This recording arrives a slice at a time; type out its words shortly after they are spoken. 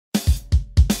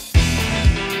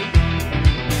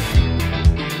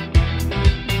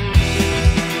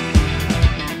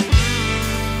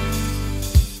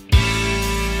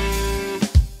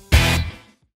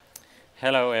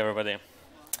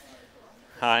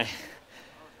Hi.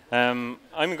 I'm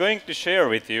going to share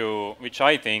with you, which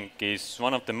I think is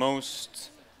one of the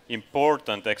most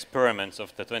important experiments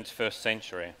of the 21st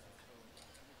century.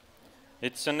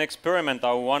 It's an experiment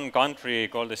how one country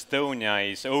called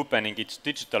Estonia is opening its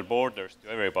digital borders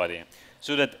to everybody,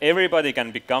 so that everybody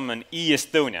can become an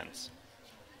e-Estonians.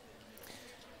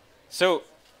 So,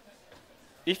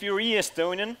 if you're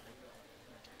e-Estonian,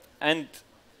 and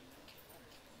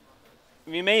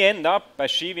we may end up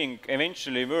achieving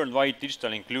eventually worldwide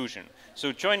digital inclusion.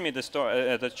 So join me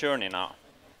the journey now.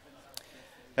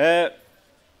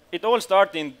 It all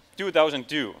started in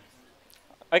 2002.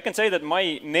 I can say that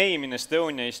my name in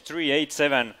Estonia is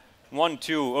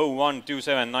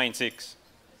 38712012796.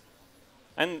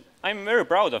 And I'm very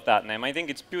proud of that name. I think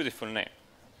it's a beautiful name.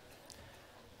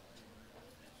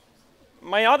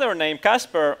 My other name,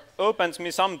 Kaspar, opens me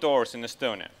some doors in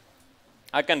Estonia.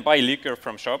 I can buy liquor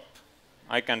from shop.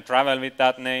 I can travel with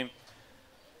that name.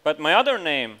 But my other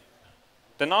name,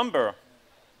 the number,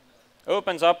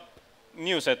 opens up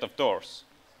new set of doors.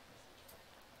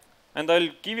 And I'll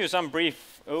give you some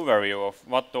brief overview of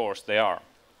what doors they are.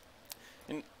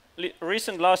 In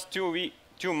recent last 2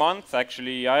 months,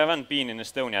 actually, I haven't been in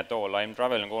Estonia at all. I'm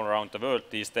traveling all around the world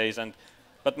these days,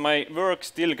 but my work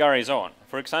still carries on.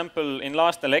 For example, in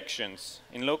last elections,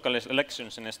 in local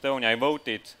elections in Estonia, I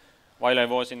voted while I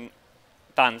was in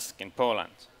Dansk in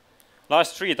Poland.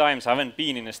 Last 3 times I haven't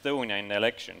been in Estonia in the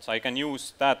elections. I can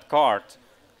use that card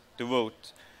to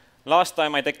vote. Last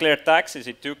time I declared taxes,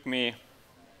 it took me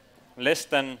less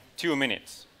than 2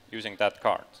 minutes using that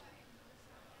card.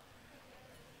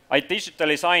 I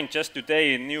digitally signed just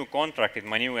today a new contract with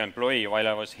my new employee while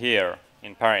I was here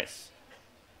in Paris.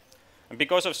 And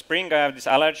because of spring I have this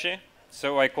allergy,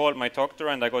 so I called my doctor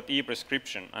and I got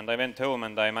e-prescription, and I went home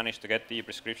and I managed to get the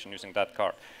e-prescription using that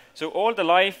card. So all the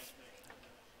life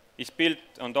is built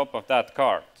on top of that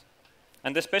card.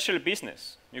 And especially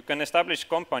business. You can establish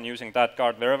company using that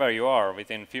card wherever you are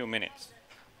within a few minutes.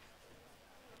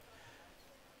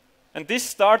 And this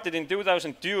started in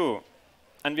 2002,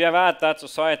 and we have had that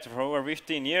society for over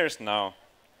 15 years now.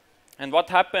 And what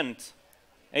happened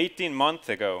 18 months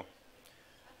ago?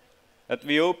 That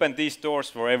we opened these doors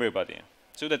for everybody,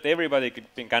 so that everybody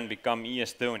can become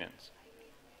e-Estonians.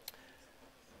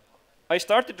 I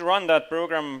started to run that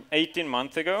program 18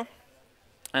 months ago,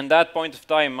 and at that point of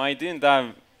time I didn't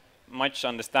have much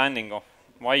understanding of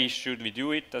why should we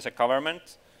do it as a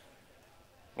government,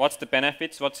 what's the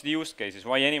benefits, what's the use cases,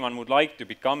 why anyone would like to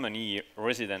become an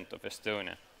e-resident of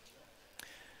Estonia.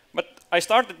 But I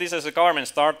started this as a government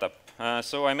startup,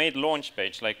 so I made a launch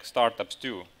page like startups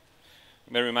do,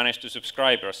 where you manage to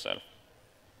subscribe yourself.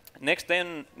 Next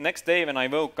day when I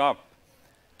woke up,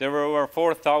 there were over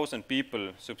 4,000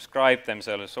 people subscribed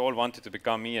themselves, all wanted to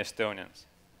become e-Estonians.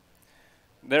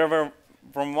 There were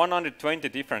from 120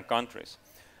 different countries.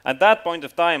 At that point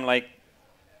of time, I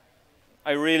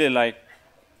really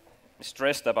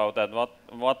stressed about that,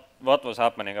 what was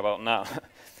happening about now.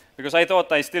 Because I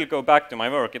thought I still go back to my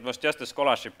work, it was just a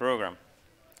scholarship program.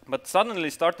 But suddenly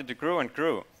it started to grow and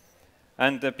grow,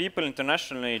 and the people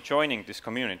internationally joining this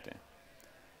community.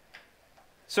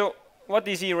 So, what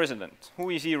is e-resident? Who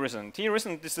is e-resident?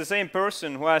 E-resident is the same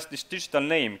person who has this digital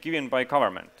name given by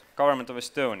government of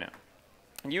Estonia.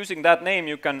 And using that name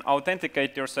you can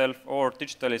authenticate yourself or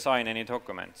digitally sign any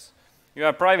documents. You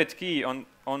have a private key on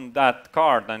that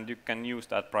card and you can use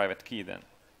that private key then.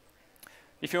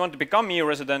 If you want to become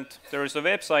e-resident, there is a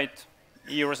website,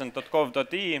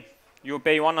 e-resident.gov.e. You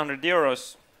pay 100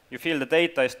 euros, you fill the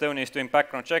data, Estonia is doing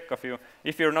background check of you.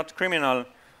 If you're not criminal,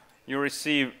 you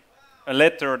receive a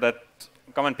letter that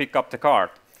come and pick up the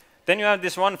card. Then you have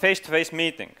this one face-to-face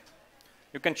meeting.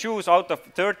 You can choose out of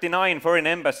 39 foreign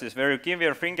embassies where you give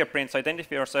your fingerprints,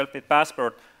 identify yourself with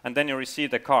passport, and then you receive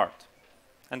the card.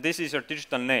 And this is your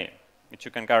digital name, which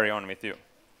you can carry on with you.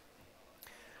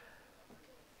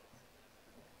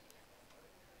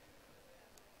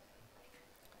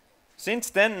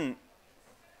 Since then,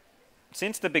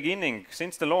 since the beginning,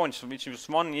 since the launch, which was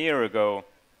 1 year ago,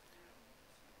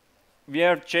 we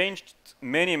have changed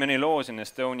many laws in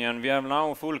Estonia, and we have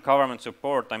now full government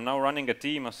support. I'm now running a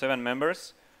team of 7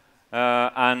 members,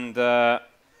 and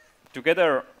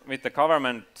together with the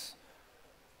government,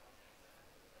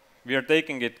 we are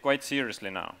taking it quite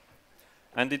seriously now.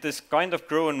 And it has kind of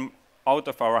grown out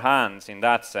of our hands in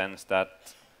that sense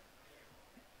that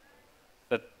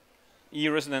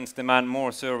e-residents demand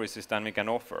more services than we can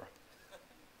offer.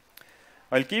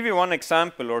 I'll give you one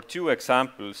example or 2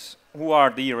 examples who are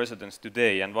the e-residents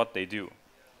today and what they do.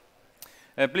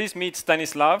 Please meet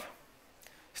Stanislav.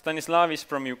 Stanislav is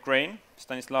from Ukraine,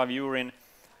 Stanislav Yurin,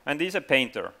 and he's a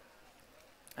painter.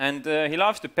 And he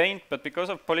loves to paint, but because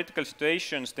of political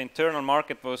situations, the internal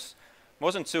market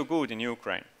wasn't so good in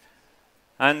Ukraine.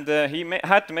 And he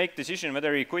had to make a decision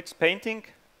whether he quits painting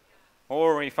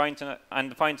or he finds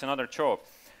another job.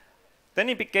 Then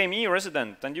he became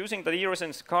e-resident, and using the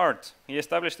e-residence card, he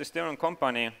established an Estonian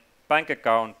company, bank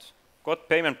account, got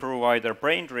payment provider,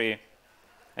 Braintree,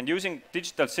 and using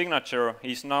digital signature,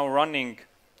 he's now running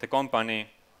the company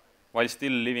while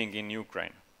still living in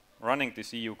Ukraine, running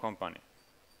this EU company.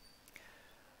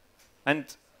 And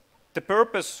the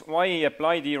purpose why he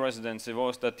applied e-residency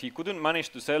was that he couldn't manage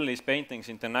to sell his paintings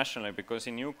internationally, because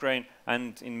in Ukraine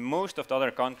and in most of the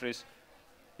other countries,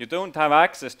 you don't have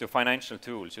access to financial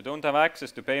tools, you don't have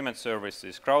access to payment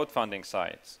services, crowdfunding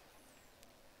sites.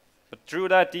 But through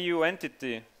that EU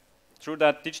entity, through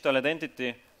that digital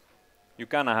identity, you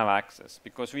can have access,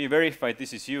 because we verify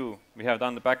this is you, we have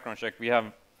done the background check, we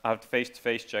have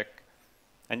face-to-face check,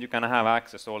 and you can have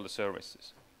access to all the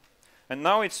services. And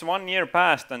now it's 1 year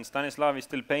past, and Stanislav is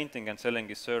still painting and selling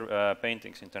his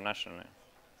paintings internationally.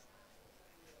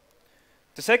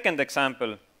 The second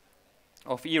example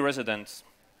of e-residents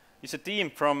is a team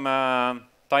from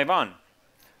Taiwan.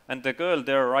 And the girl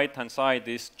there, right-hand side,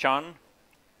 is Chan.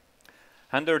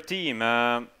 And her team,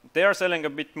 they are selling a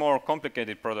bit more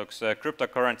complicated products,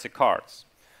 cryptocurrency cards.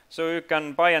 So you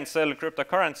can buy and sell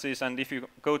cryptocurrencies, and if you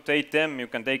go to ATM, you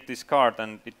can take this card,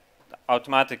 and it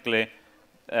automatically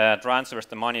transfers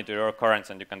the money to your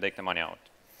currency, and you can take the money out.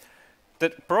 The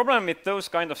problem with those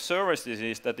kind of services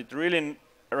is that it really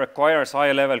requires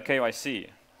high-level KYC,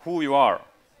 who you are.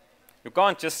 You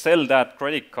can't just sell that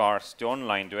credit cards to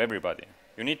online to everybody.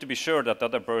 You need to be sure that the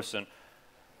other person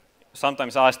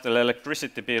sometimes asks their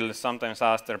electricity bill, sometimes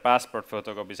asks their passport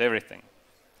photocopies, everything.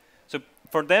 So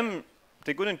for them,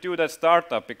 they couldn't do that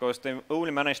startup because they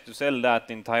only managed to sell that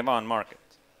in Taiwan market.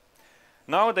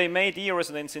 Now they made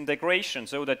e-residence integration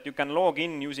so that you can log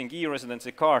in using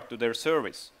e-residency card to their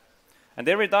service. And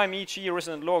every time each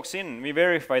e-resident logs in, we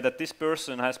verify that this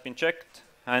person has been checked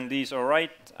and he's all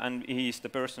right and he's the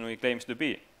person who he claims to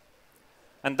be.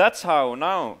 And that's how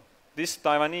now this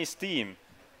Taiwanese team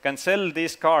can sell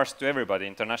these cars to everybody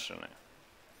internationally.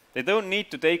 They don't need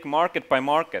to take market by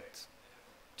market,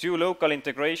 do local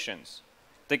integrations.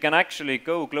 They can actually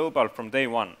go global from day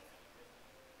one.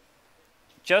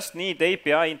 Just need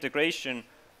API integration,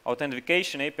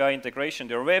 authentication API integration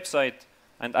to your website,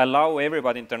 and allow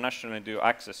everybody internationally to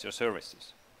access your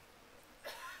services.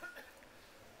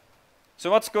 So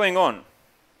what's going on?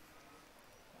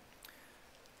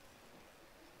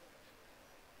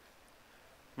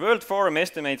 World Forum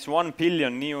estimates 1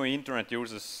 billion new internet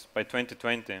users by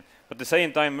 2020, but at the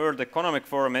same time World Economic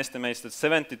Forum estimates that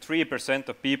 73%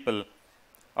 of people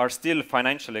are still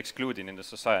financially excluded in the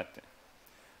society.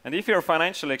 And if you're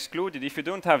financially excluded, if you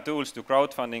don't have tools to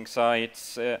crowdfunding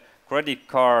sites, credit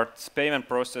cards, payment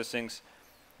processings,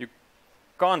 you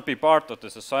can't be part of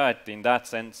the society in that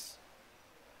sense.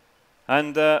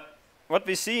 And what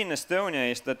we see in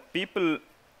Estonia is that people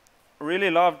really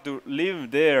love to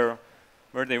live there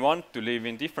where they want to live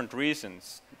in different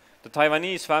reasons. The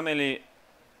Taiwanese family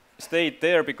stayed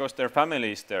there because their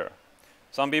family is there.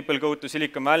 Some people go to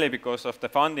Silicon Valley because of the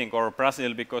funding, or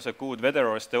Brazil because of good weather,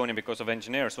 or Estonia because of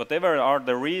engineers. Whatever are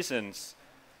the reasons,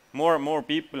 more and more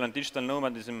people, and digital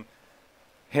nomadism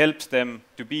helps them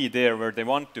to be there where they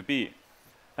want to be.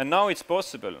 And now it's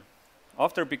possible.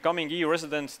 After becoming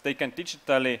e-residents, they can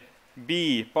digitally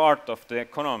be part of the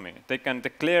economy. They can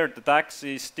declare the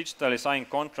taxes, digitally sign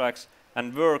contracts,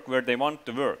 and work where they want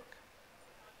to work.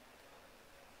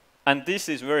 And this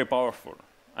is very powerful.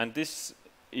 And this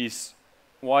is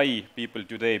why people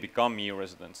today become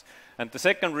e-residents. And the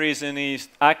second reason is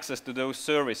access to those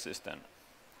services then.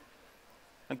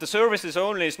 And the services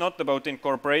only is not about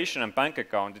incorporation and bank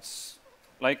account. It's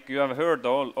like you have heard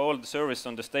all the services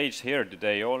on the stage here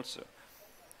today also.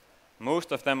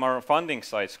 Most of them are funding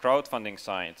sites, crowdfunding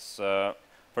sites.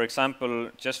 For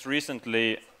example, just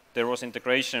recently there was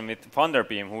integration with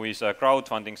Funderbeam, who is a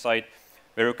crowdfunding site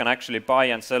where you can actually buy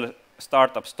and sell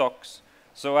startup stocks.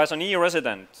 So as an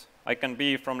e-resident, I can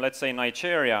be from, let's say,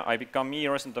 Nigeria, I become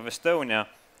e-resident of Estonia,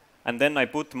 and then I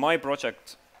put my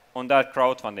project on that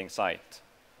crowdfunding site.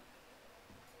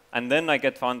 And then I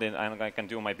get funded and I can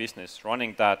do my business,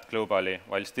 running that globally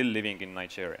while still living in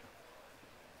Nigeria.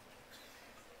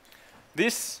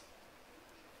 This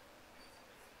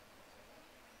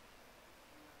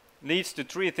leads to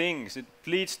three things. It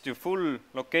leads to full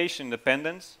location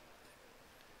independence,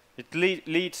 it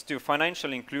leads to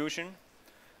financial inclusion,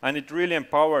 and it really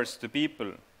empowers the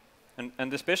people,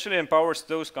 and especially empowers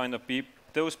those kind of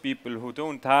those people who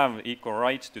don't have equal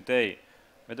rights today,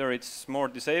 whether it's more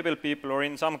disabled people or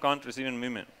in some countries even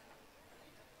women.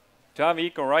 To have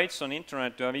equal rights on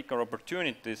internet, to have equal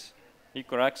opportunities,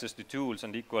 equal access to tools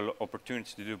and equal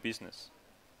opportunities to do business.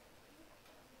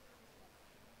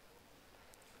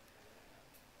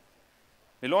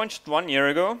 We launched 1 year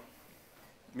ago.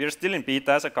 We are still in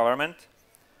beta as a government.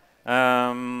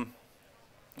 But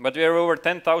we have over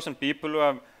 10,000 people who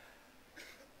have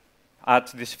at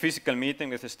this physical meeting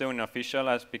with Estonian official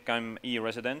has become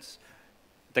e-residents.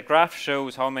 The graph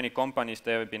shows how many companies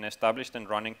they have been established and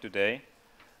running today.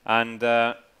 And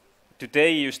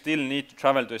today you still need to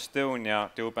travel to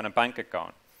Estonia to open a bank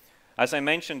account. As I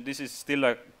mentioned, this is still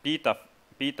a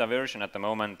beta version at the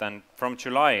moment, and from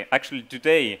July, actually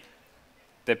today,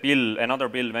 another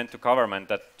bill went to government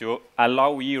that to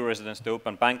allow e-residents to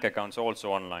open bank accounts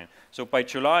also online. So by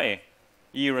July,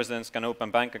 e-residents can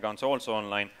open bank accounts also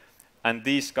online, and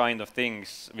these kind of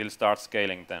things will start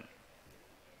scaling then.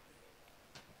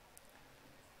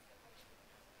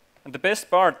 And the best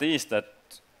part is that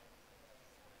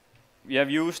we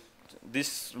have used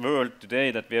this world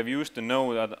today, that we have used to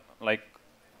know that like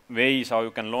ways how you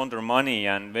can launder money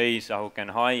and ways how you can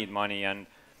hide money and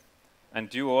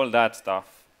do all that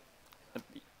stuff. But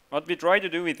what we try to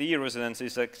do with e-residence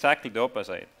is exactly the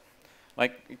opposite.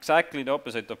 Like exactly the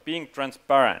opposite of being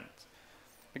transparent.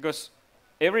 Because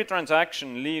every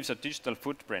transaction leaves a digital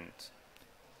footprint.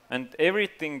 And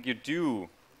everything you do,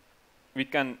 we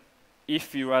can,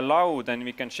 if you allow, then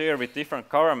we can share with different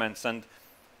governments. And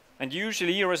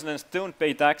usually e-residents don't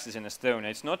pay taxes in Estonia.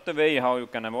 It's not the way how you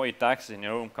can avoid taxes in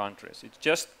your own countries. It's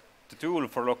just the tool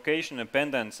for location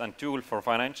independence and tool for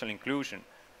financial inclusion.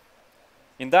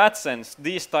 In that sense,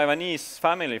 this Taiwanese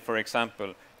family, for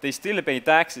example, they still pay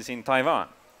taxes in Taiwan.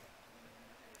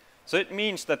 So it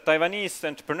means that Taiwanese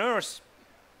entrepreneurs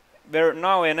were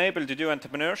now enabled to do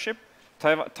entrepreneurship.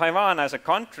 Taiwan as a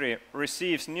country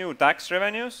receives new tax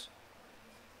revenues.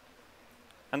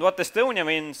 And what Estonia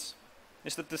means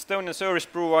is that Estonian service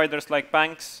providers like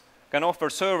banks can offer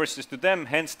services to them,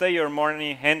 hence they earn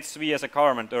money, hence we as a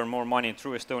government earn more money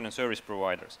through Estonian service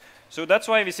providers. So that's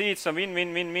why we see it's a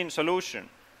win-win-win-win solution.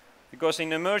 Because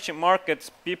in emerging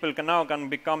markets, people can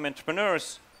become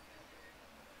entrepreneurs.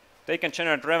 They can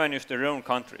generate revenues to their own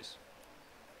countries.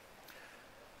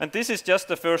 And this is just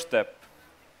the first step.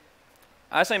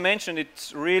 As I mentioned,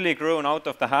 it's really grown out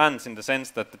of the hands in the sense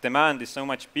that the demand is so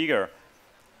much bigger.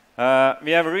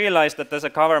 We have realized that as a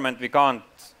government we can't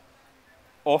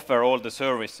offer all the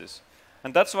services.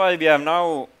 And that's why we have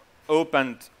now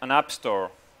opened an app store.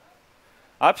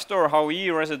 App store how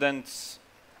e-residents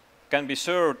can be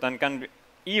served and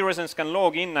e-residents can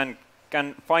log in and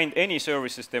can find any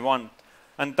services they want.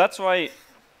 And that's why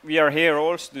we are here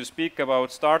also to speak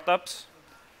about startups,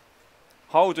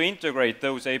 how to integrate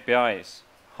those APIs,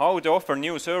 how to offer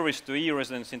new service to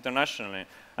e-residents internationally.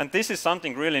 And this is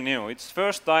something really new. It's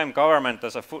first time government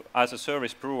as a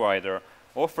service provider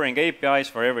offering APIs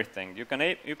for everything. You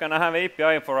can have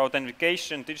API for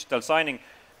authentication, digital signing.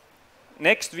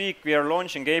 Next week we are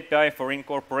launching API for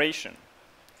incorporation,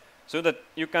 so that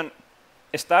you can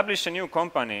establish a new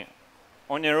company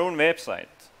on your own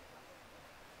website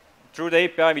through the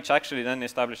API which actually then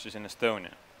establishes in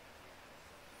Estonia.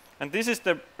 And this is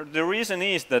the reason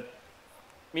is that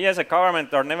we as a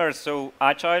government are never so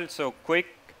agile, so quick,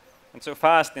 and so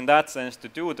fast in that sense to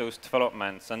do those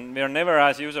developments, and we are never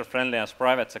as user-friendly as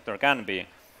private sector can be.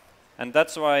 And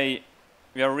that's why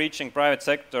we are reaching private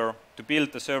sector to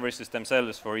build the services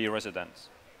themselves for e-residents.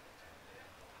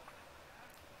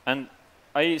 And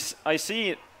I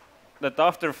see that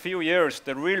after a few years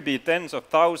there will be tens of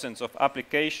thousands of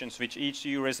applications which each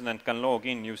e-resident can log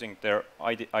in using their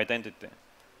identity.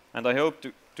 And I hope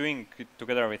to doing it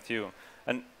together with you.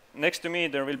 And next to me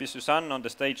there will be Susanne on the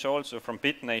stage also from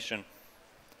BitNation,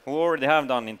 who already have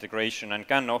done integration and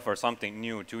can offer something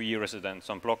new to e-residents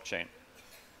on blockchain.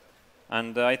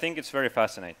 And I think it's very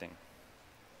fascinating.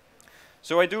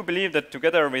 So I do believe that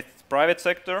together with private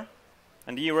sector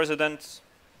and e-residents,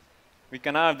 we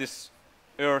can have this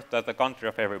earth as a country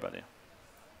of everybody.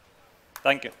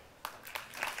 Thank you.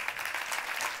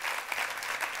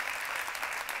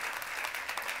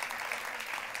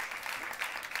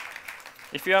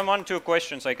 If you have 1 or 2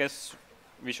 questions, I guess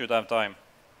we should have time.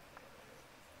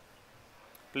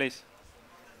 Please.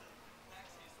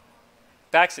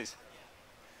 Taxes.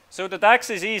 So the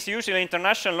taxes is usually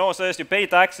international law says you pay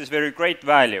taxes very great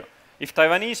value. If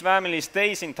Taiwanese family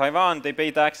stays in Taiwan, they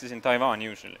pay taxes in Taiwan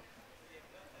usually.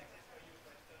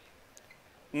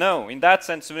 No, in that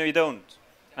sense we don't.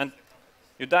 And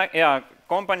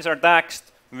companies are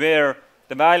taxed where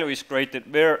the value is created,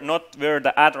 not where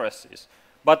the address is.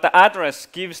 but the address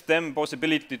gives them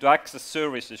possibility to access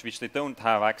services which they don't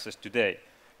have access today.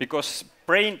 Because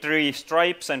Braintree,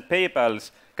 Stripes, and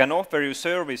PayPals can offer you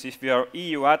service if you are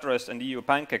EU address and EU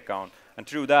bank account, and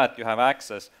through that you have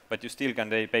access, but you still can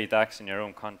pay tax in your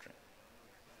own country.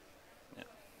 Yeah. I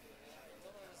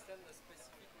don't understand the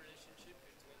specific relationship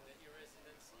between the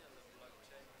e-residency and the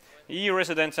blockchain.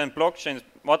 E-residency and blockchain,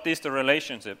 what is the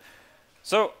relationship?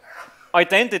 So,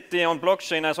 identity on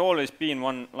blockchain has always been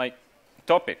one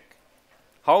topic.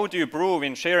 How do you prove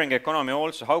in sharing economy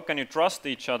also? How can you trust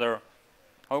each other?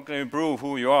 How can you prove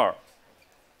who you are?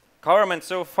 Governments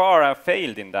so far have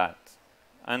failed in that.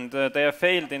 And they have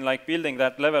failed in building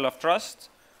that level of trust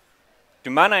to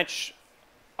manage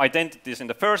identities in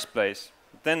the first place,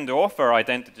 then to offer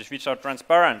identities which are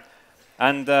transparent.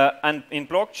 And in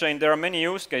blockchain, there are many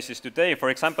use cases today. For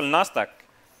example, Nasdaq.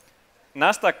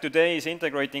 Nasdaq today is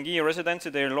integrating e-residency.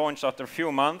 They launched after a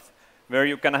few months, where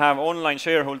you can have online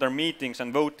shareholder meetings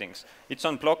and votings. It's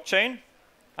on blockchain,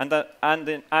 and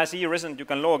as e-resident you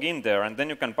can log in there, and then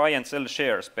you can buy and sell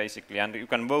shares, basically, and you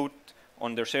can vote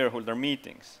on their shareholder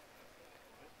meetings.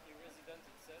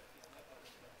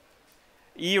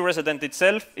 E-resident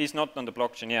itself is not on the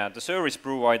blockchain, yeah. The service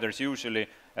providers usually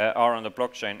are on the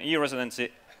blockchain.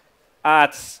 E-residency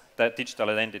adds the digital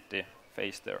identity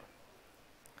phase there.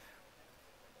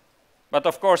 But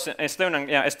of course,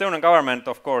 Estonian government,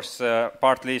 of course,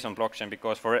 partly is on blockchain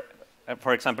because,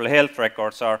 for example, health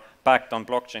records are backed on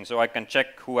blockchain, so I can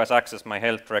check who has accessed my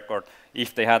health record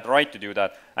if they had right to do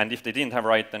that, and if they didn't have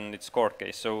right, then it's court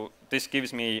case. So this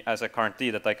gives me as a guarantee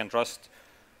that I can trust.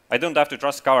 I don't have to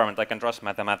trust government. I can trust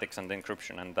mathematics and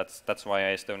encryption, and that's why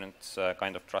Estonians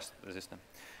kind of trust the system.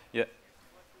 Yeah.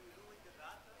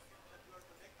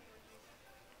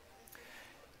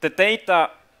 The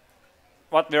data,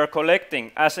 what we are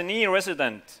collecting as an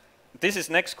e-resident, this is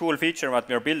next cool feature what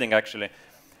we are building actually.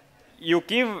 You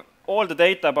give all the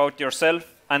data about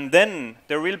yourself, and then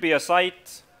there will be a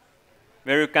site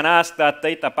where you can ask that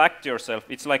data back to yourself.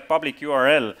 It's like public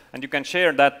URL, and you can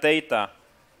share that data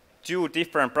to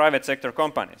different private sector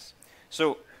companies.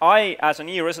 So I, as an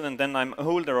e-resident, then I'm a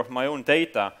holder of my own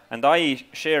data, and I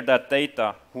share that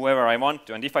data whoever I want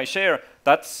to. And if I share,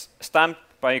 that's stamped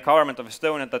by government of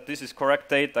Estonia that this is correct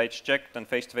data, it's checked, and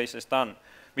face-to-face is done.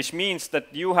 Which means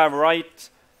that you have right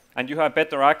and you have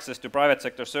better access to private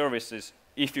sector services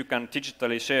if you can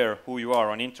digitally share who you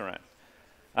are on internet.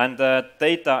 And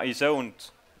data is owned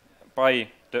by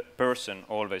the person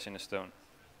always in Estonia.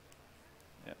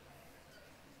 Yeah.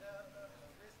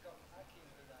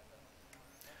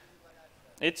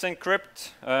 It's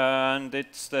encrypted, and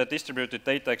it's the distributed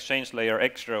data exchange layer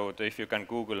X-Road, if you can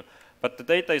Google. But the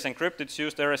data is encrypted. It's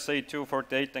used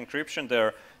RSA-248 encryption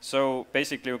there. So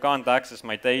basically, you can't access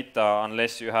my data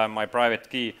unless you have my private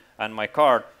key and my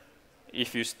card.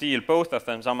 If you steal both of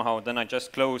them somehow, then I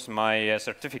just close my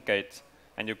certificate,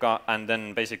 and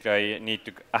then basically I need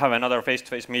to have another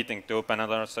face-to-face meeting to open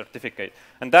another certificate.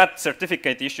 And that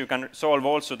certificate issue can solve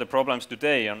also the problems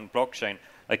today on blockchain.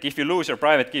 Like if you lose your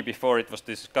private key, before it was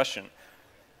discussion,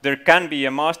 there can be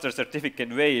a master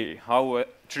certificate way how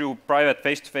through private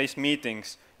face-to-face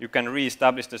meetings you can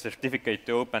re-establish the certificate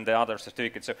to open the other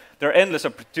certificate. So there are endless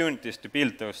opportunities to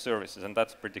build those services, and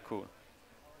that's pretty cool.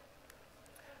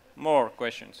 More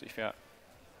questions if you have.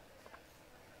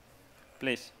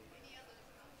 Please.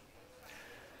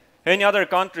 Any other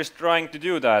countries trying to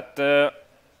do that?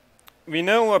 We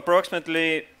know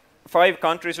approximately 5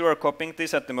 countries who are copying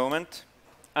this at the moment.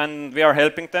 And we are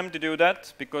helping them to do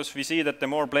that because we see that the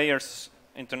more players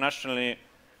internationally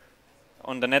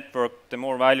on the network, the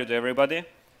more value to everybody.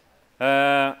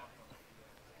 What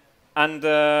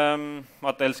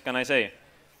else can I say?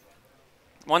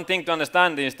 One thing to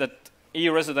understand is that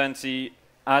e-residency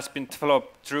has been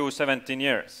developed through 17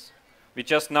 years. We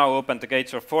just now opened the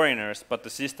gates for foreigners, but the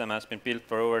system has been built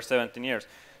for over 17 years.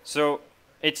 So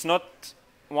it's not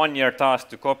 1 year task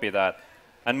to copy that.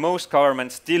 And most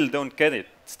governments still don't get it.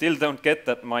 Still don't get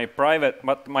that my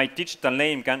digital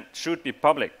name should be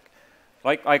public.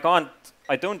 Like I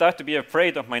don't have to be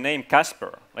afraid of my name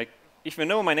Kaspar. Like if you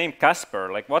know my name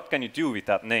Kaspar, like what can you do with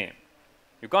that name?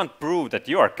 You can't prove that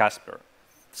you are Kaspar.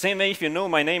 Same way if you know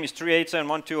my name is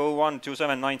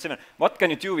 38712012797, what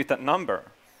can you do with that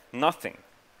number? Nothing.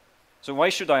 So why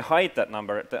should I hide that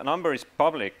number? The number is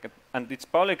public, and it's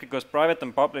public because private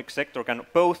and public sector can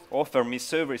both offer me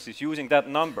services using that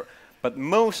number. But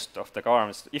most of the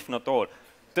governments, if not all,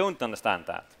 don't understand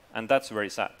that, and that's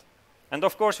very sad. And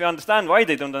of course we understand why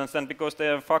they don't understand, because they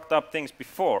have fucked up things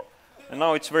before. And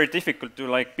now it's very difficult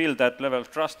to build that level of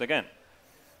trust again.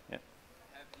 Yeah.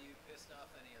 Have you pissed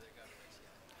off any other governments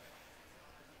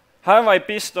Have I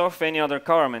pissed off any other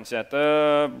governments yet?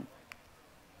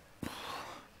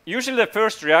 Usually the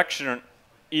first reaction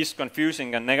is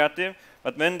confusing and negative,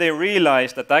 but when they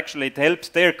realize that actually it helps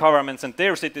their governments and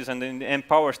their citizens and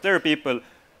empowers their people,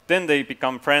 then they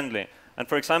become friendly. And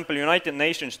for example, United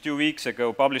Nations 2 weeks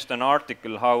ago published an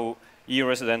article how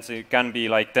e-residency can be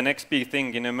like the next big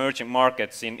thing in emerging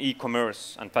markets in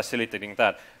e-commerce and facilitating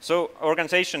that. So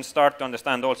organizations start to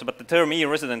understand also, but the term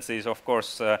e-residency is of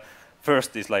course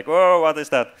first is like, oh, what is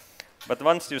that? But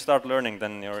once you start learning,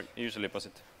 then you're usually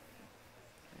positive.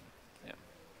 Yeah.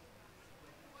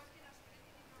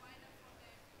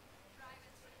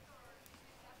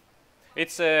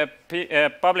 It's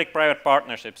public-private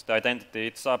partnerships, the identity.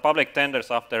 It's public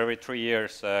tenders after every 3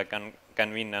 years can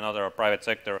win another private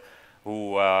sector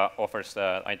who offers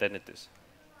identities.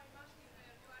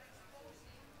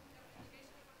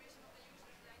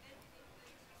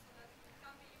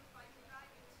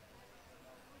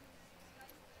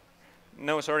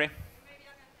 No, sorry.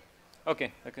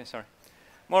 Okay, okay, sorry.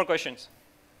 More questions?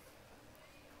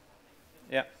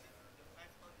 Yeah.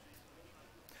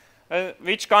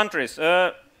 Which countries?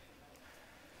 I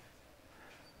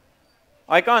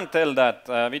can't tell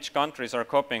that which countries are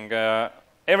copying.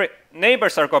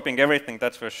 Neighbors are copying everything,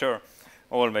 that's for sure,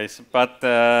 always. But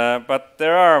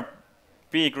there are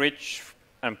big, rich,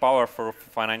 and powerful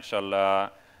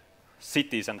financial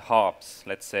cities and hubs,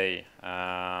 let's say,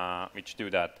 which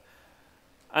do that.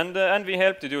 And we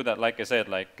help to do that, like I said,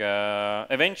 like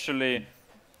eventually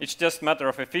it's just a matter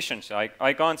of efficiency.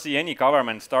 I can't see any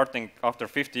government starting after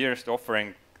 50 years to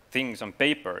offering things on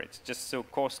paper. It's just so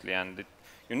costly, and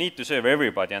you need to serve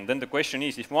everybody. And then the question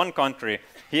is, if one country,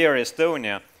 here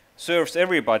Estonia, serves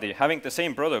everybody having the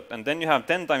same product, and then you have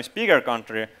 10 times bigger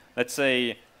country, let's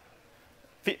say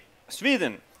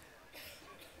Sweden,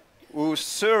 who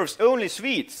serves only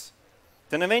Swedes,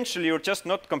 then eventually you're just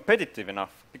not competitive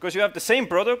enough, because you have the same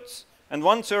products, and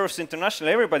one serves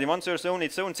internationally everybody, one serves only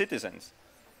its own citizens.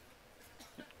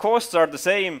 Costs are the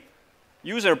same,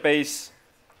 user base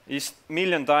is a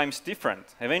million times different.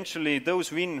 Eventually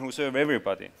those win who serve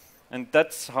everybody, and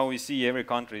that's how we see every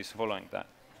country is following that.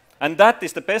 And that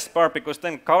is the best part, because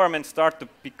then governments start to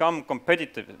become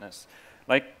competitiveness.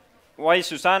 Like why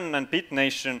Suzanne and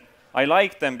BitNation, I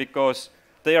like them because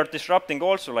they are disrupting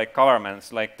also like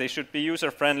governments, like they should be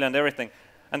user-friendly and everything.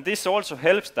 And this also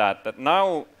helps that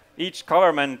now each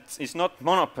government is not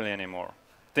monopoly anymore.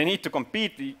 They need to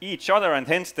compete each other, and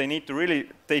hence they need to really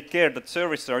take care that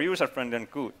services are user-friendly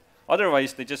and good.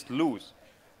 Otherwise, they just lose.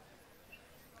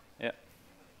 Yeah.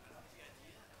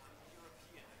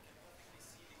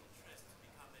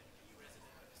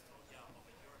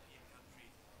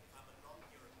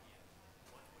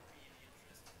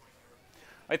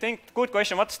 I think, good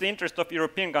question, what's the interest of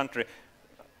European country?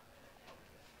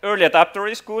 Early adapter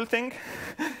is cool thing.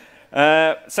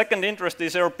 Second interest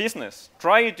is our business.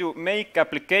 Try to make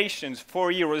applications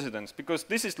for e-residents, because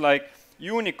this is like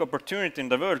unique opportunity in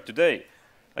the world today.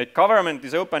 Like government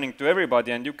is opening to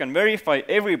everybody, and you can verify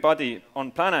everybody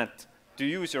on planet to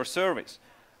use your service.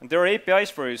 And there are APIs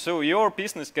for you, so your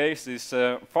business case is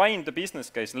find the business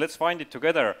case, let's find it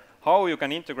together, how you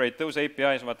can integrate those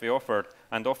APIs what we offered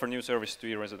and offer new service to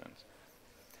e-residents.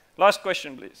 Last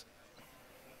question, please.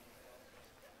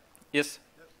 Yes?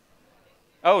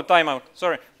 Oh, time out.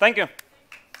 Sorry. Thank you.